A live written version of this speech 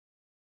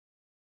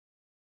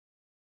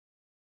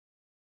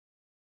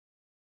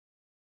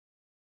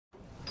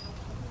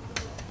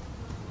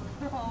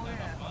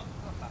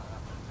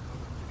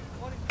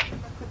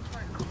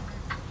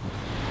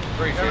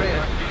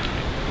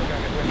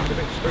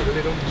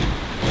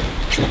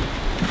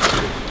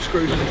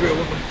Screws in the drill,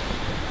 wouldn't we?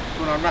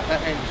 When I wrap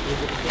that end.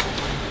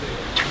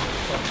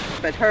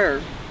 But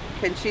her,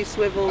 can she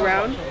swivel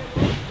round? What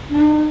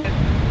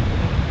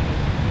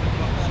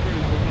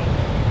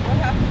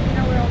happened? You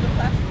know where all the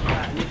plastic is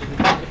at? You should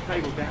have the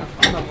table down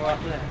somewhere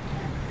up there.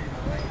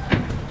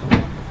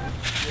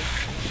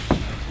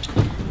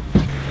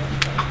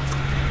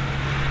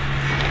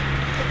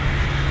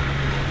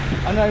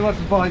 I know he wants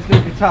to buy his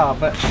new guitar,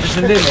 but there's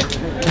a limit. Do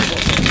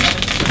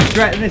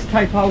you reckon this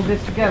tape hold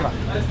this together?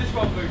 That's this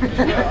one,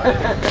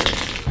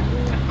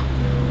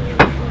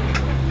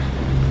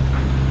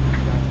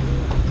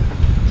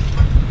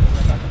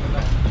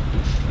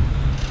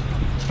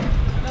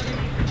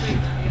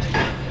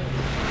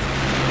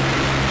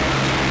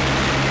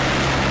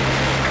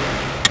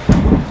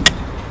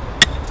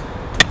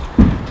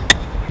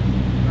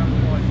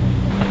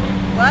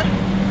 What?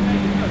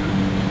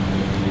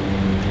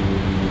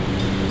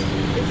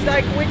 It's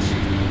like which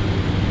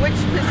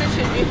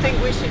position do you think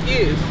we should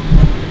use?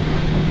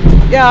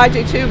 Yeah, I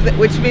do too,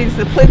 which means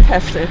the plinth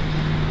has to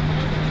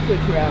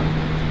switch around.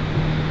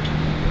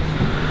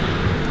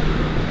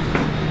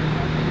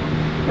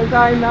 Because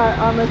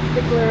I'm a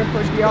stickler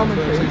for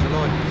geometry.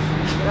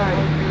 Right.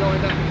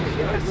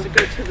 It has to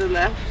go to the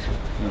left.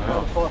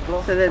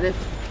 So that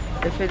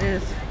if it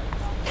is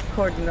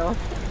cordon off,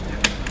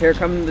 here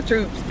come the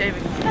troops,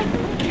 David.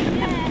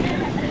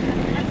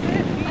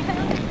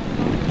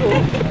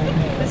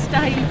 The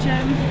stage.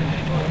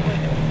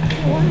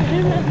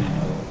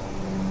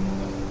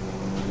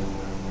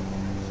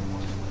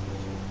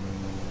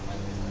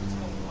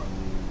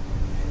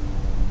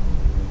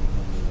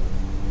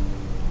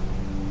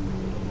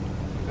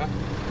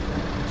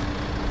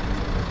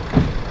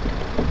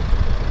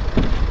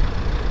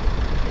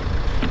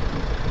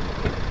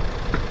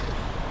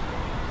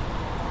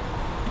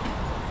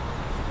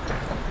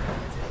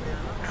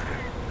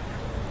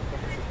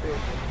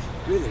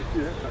 Really?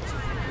 Yeah, that's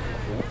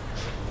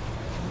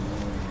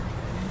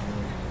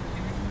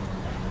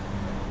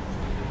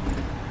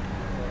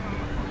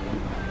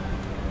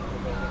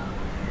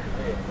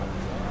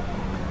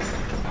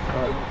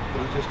right, we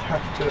just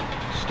have to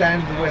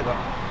stand the weather.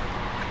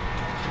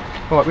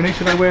 Right, we need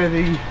to know where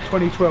the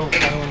 2012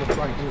 panel on the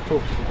plate and the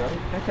torches will go.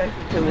 Okay.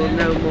 So we'll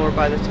know more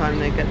by the time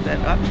they get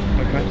that up.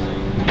 Okay.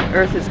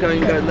 Earth is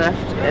going to go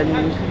left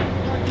and...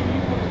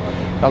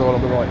 The other one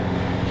on the right.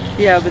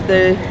 Yeah, but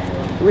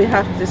we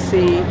have to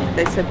see,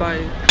 they said by...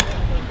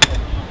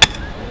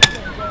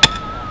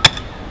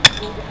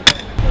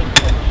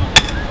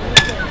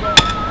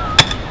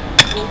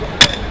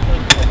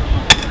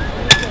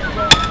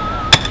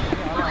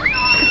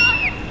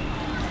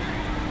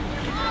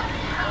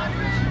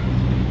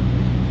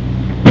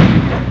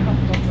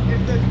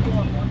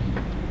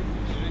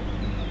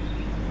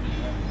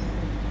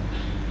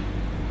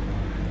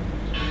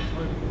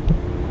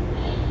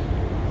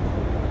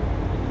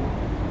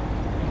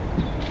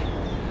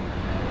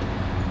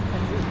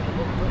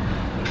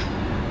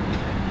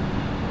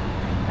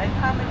 And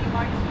how many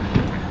mics?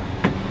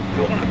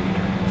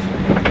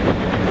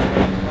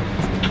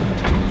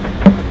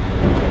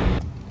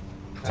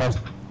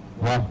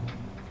 1,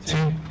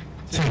 2,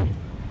 2.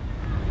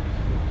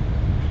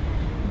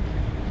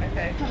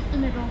 Okay. That's the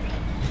middle.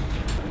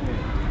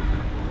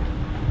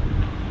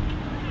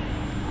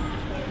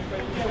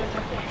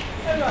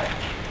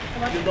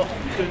 You're not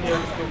doing the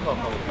old school car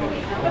hole.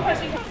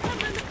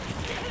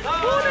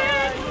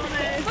 Morning!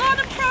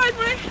 Morning,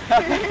 primary!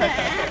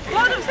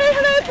 Morning, say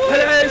hello, boys!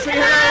 Hello, say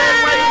hello,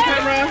 waving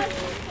camera.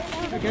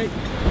 Okay.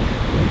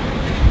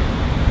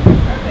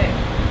 Okay.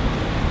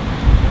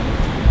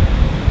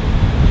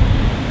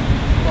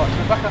 Right,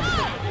 so back up.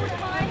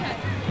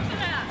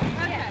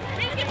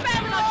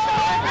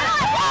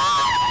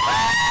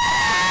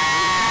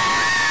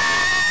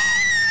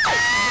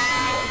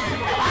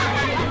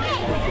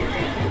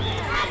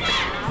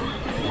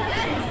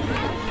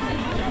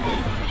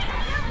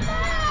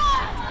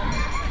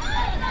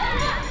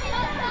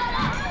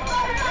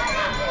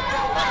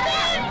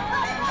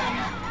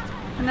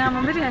 And now I'm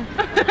on video.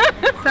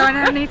 So I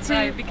now need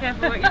to be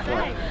careful what you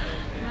say.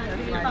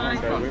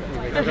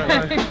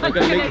 We're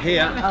going to meet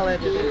here. I'll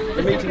edit it.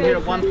 We're meeting here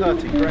at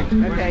 1:30. Great.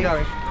 Okay.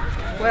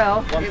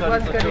 Well, it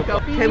was going to go.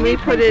 Can we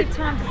put it,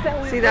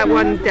 see that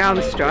one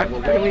downstruck?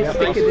 Can we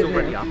stick it in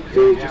there? So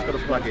you just got to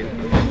plug in.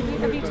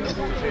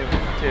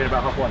 See you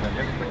about 1:30 then,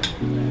 yeah?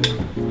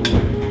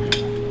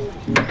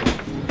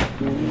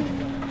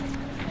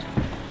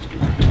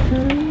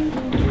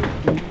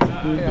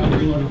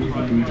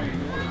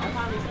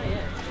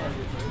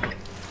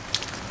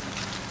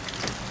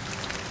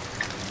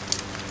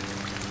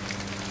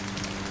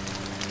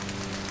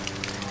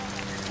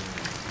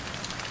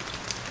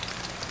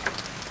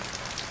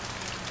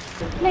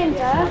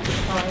 Linda,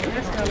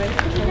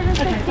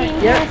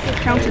 Yeah,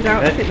 count it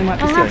out. I think there might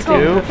be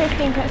 16.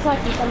 15 put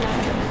cycles on there.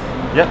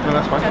 Yep, no,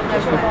 that's fine.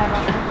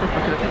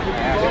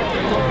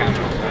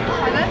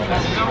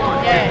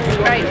 Yeah, it's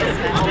great,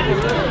 isn't it?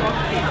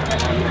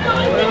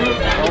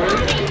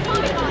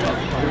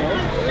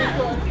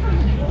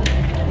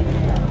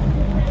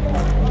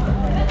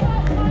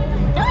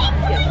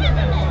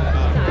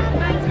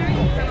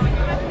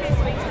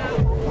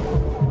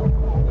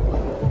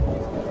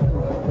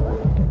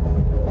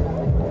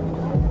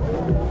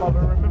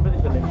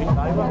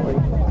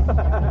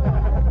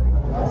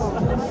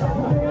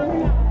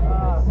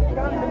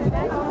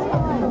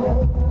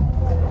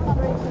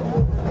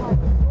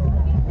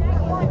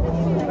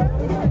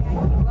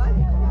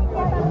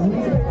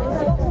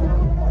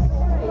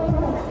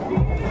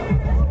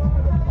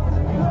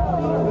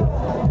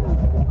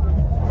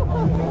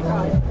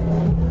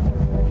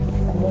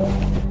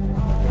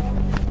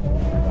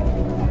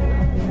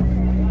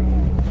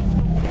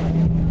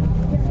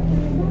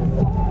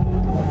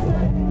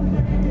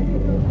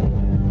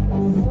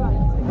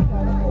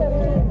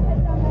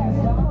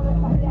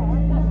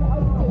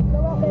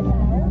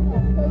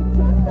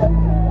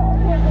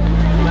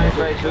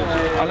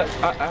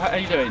 How are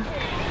you doing?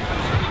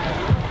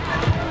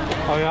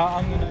 Oh yeah,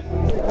 I'm gonna...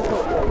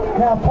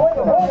 Now, point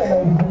of order,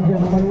 ladies and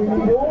gentlemen, we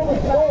need all the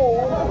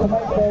stalls to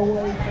make their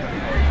way.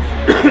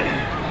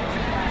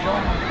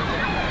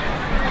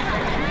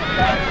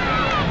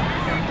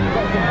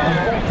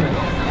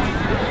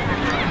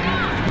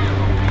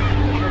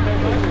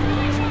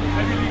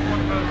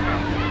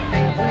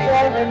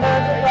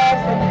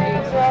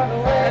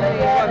 Suddenly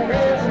one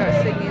person starts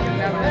singing,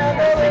 another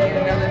starts singing,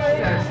 another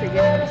starts singing,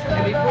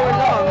 and before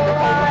long the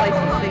whole place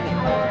is singing.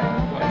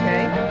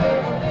 Okay?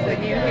 So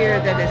you hear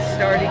that it's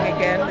starting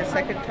again the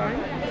second time.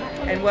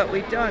 And what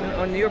we've done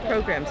on your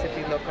programs, if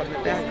you look on the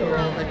back, are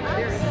all the...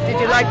 Did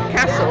you like the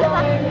castle?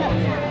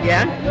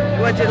 Yeah?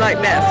 What did you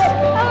like best?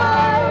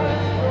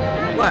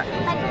 What?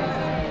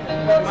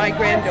 My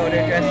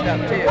granddaughter dressed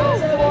up too.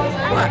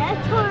 What?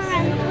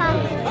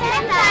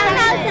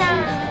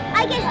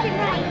 I guessed it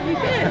right. You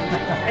did.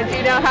 And do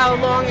you know how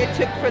long it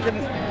took for the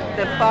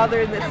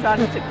father and the son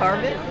to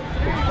carve it?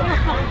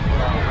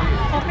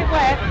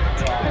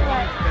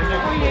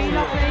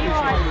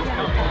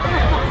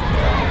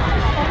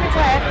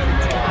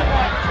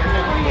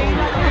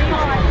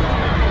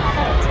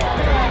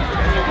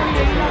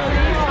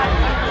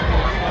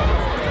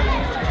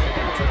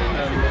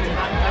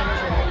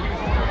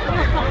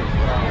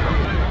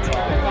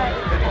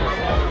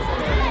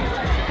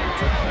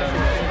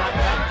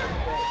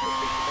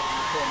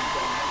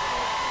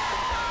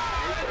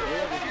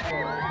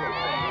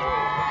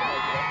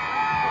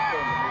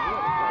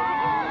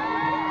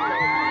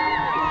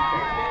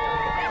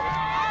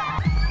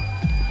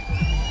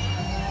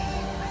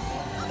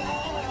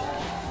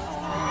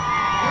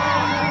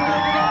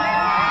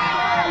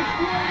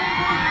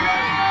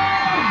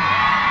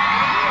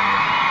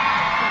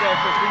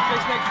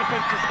 Just next to the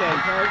Princess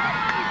Gate, right?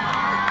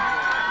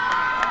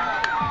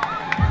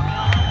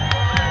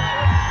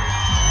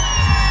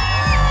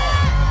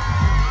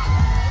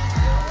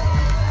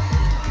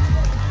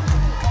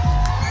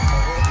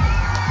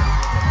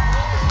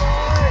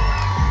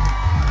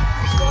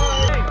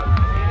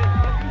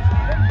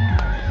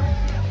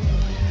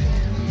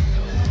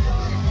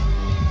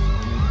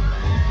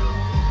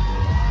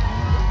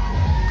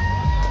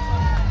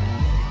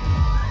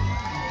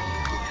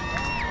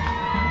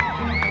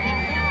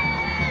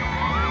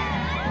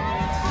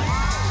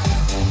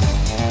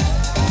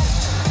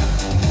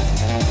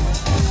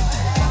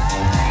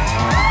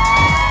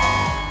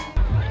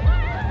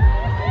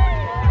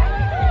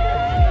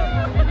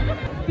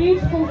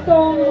 Beautiful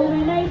song with all the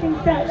amazing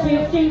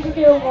statues. Ginger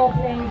Gilmour,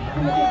 please.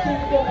 Can we get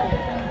Ginger Gilmour,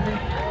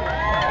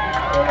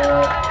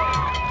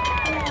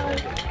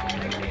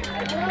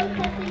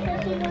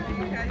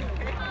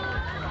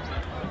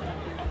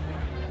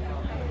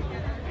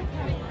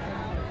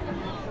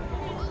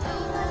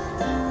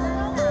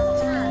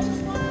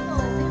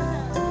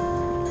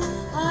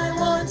 I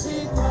want to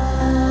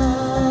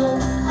grow,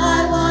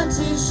 I want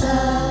to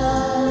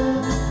show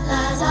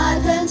that I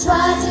can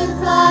try to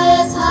fly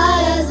as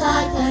high as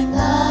I can go.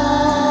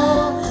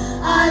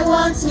 I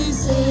want to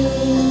see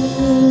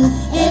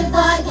if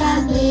I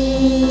can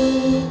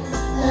be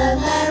the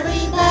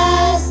very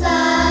best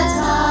that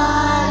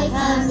I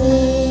can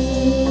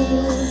be.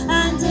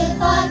 And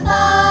if I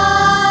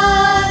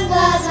find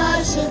that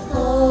I should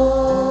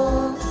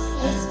fall,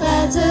 it's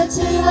better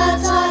to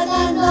have tried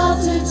than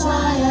not to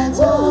try at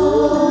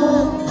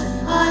all.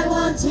 I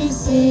want to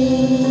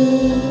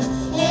see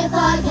if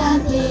I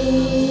can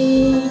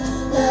be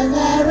the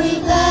very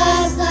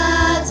best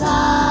that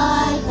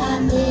I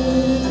can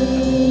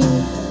be.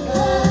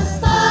 The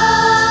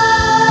sky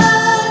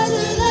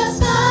to the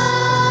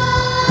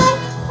sky,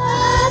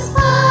 as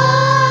far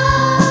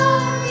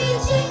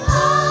reaching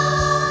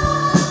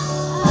high,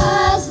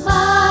 as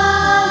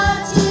far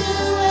to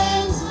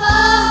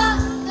inspire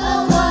the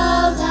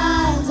world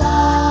and I.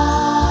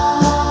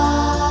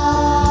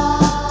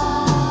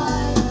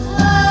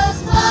 As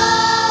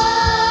far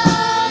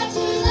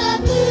to the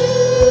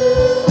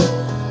blue,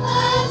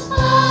 as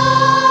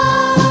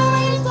far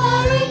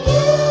inspiring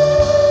you,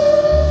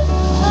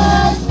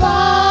 as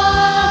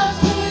far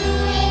to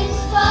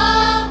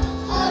inspire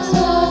us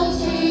all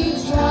to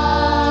try.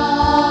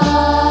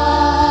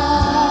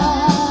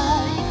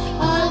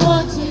 I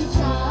want to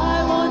try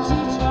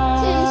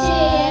to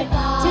see if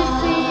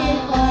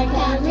I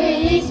can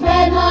really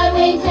spread my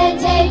wings and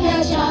take a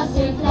chance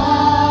to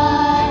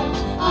fly.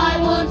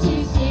 I want to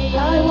see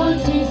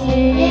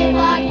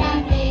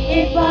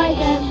if I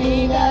can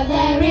be the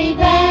very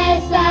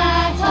best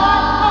that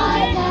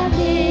I can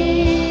be.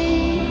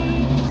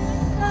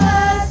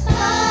 As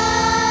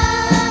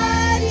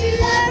far to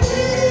the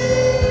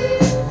blue,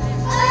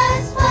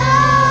 as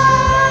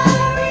far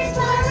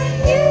inspiring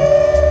you,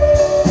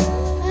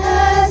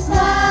 as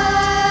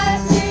far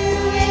to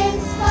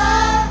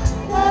inspire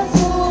us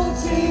all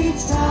to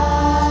try.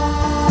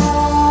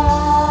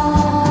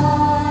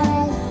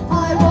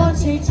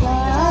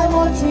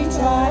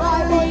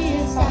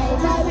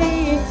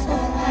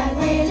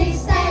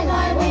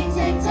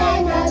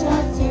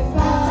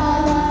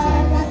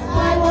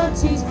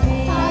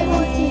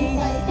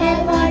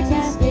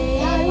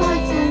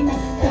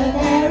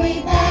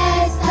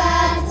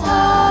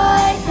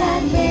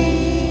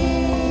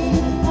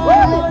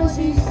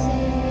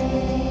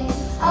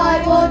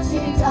 I want to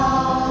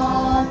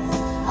dance.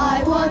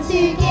 I want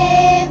to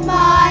give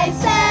my